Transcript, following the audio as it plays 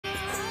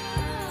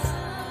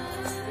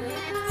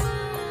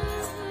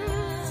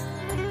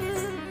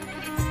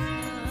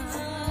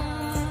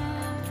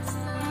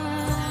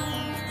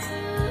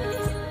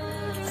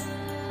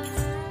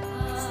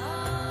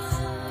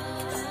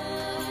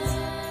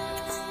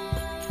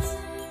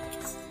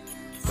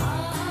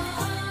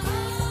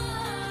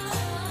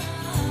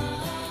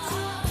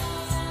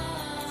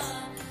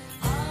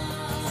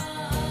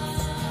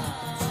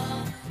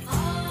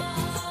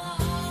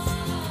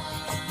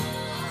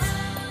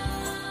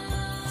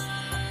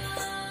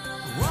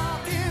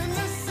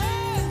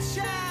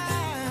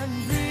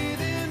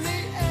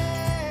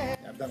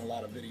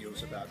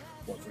parts about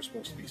what we're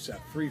supposed to be set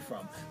free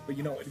from. But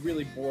you know, it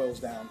really boils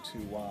down to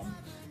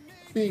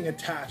being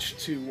attached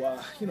to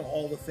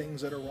all the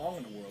things that are wrong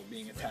in the world,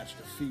 being attached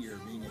to fear,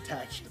 being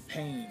attached to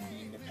pain,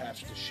 being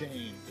attached to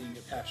shame, being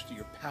attached to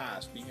your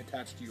past, being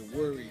attached to your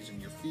worries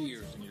and your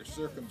fears and your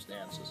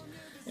circumstances.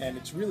 And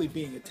it's really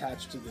being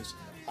attached to this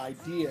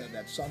idea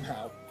that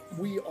somehow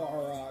we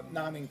are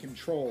not in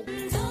control.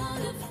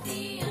 All of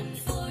the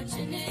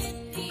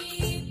unfortunate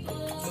people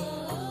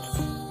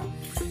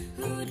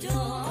who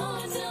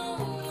don't know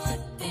what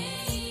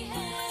they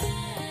have.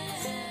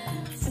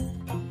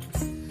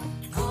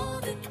 All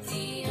that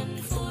the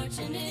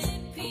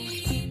unfortunate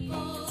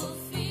people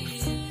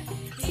fear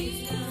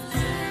is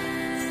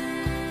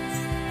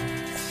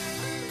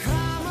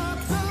Climb up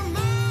the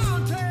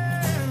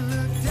mountain,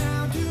 look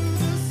down to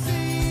the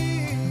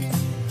sea.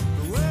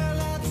 The world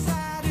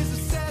outside is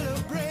a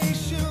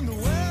celebration. The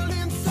world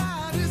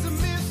inside is a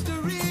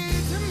mystery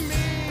to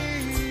me.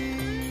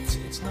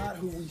 It's not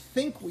who we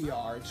think we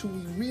are, it's who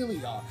we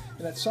really are.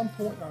 And at some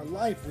point in our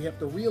life, we have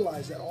to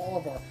realize that all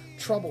of our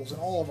troubles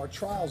and all of our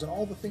trials and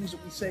all the things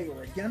that we say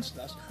are against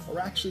us are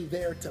actually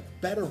there to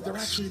better us. They're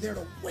actually there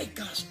to wake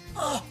us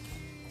up,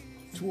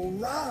 to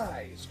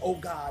arise, oh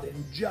God,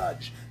 and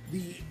judge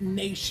the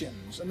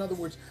nations. In other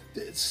words,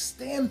 to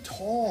stand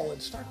tall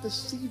and start to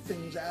see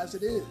things as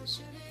it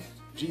is.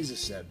 Jesus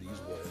said these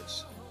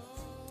words,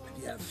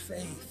 if you have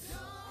faith,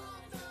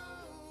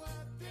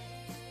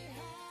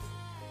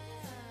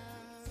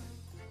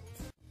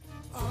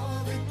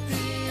 All that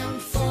the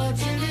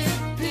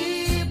unfortunate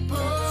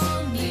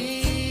people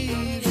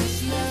need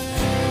is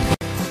love.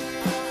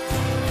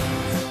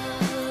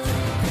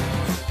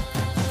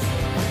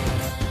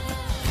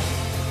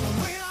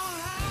 We don't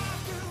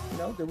have to. you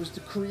know, there was the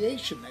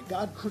creation that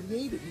God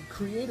created. He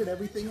created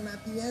everything, and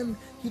at the end,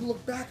 he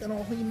looked back on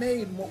all he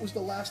made. And what was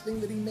the last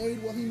thing that he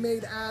made? Well, he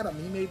made Adam.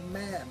 He made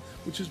man,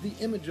 which is the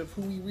image of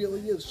who he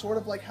really is, sort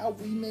of like how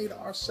we made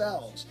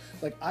ourselves.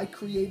 Like, I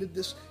created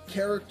this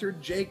character,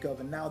 Jacob,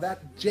 and now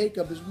that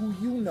Jacob is who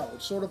you know.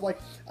 It's sort of like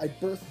I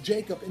birthed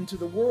Jacob into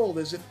the world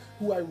as if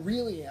who I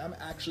really am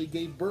actually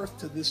gave birth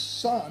to this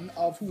son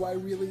of who I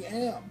really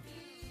am.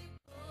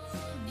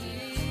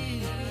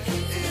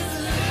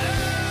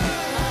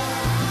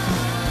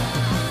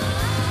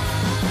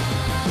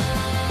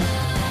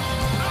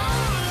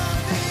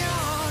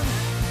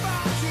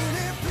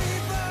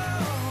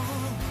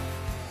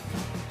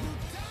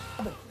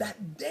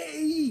 That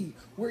day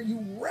where you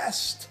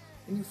rest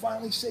and you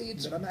finally say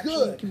it's that I'm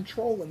actually in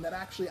control, and that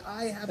actually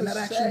I have and that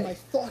say. Actually my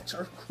thoughts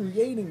are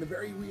creating the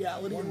very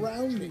reality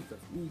around me of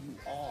who you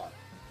are.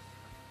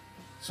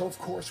 So of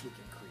course we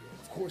can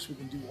create. Of course we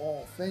can do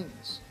all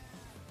things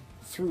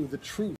through the truth.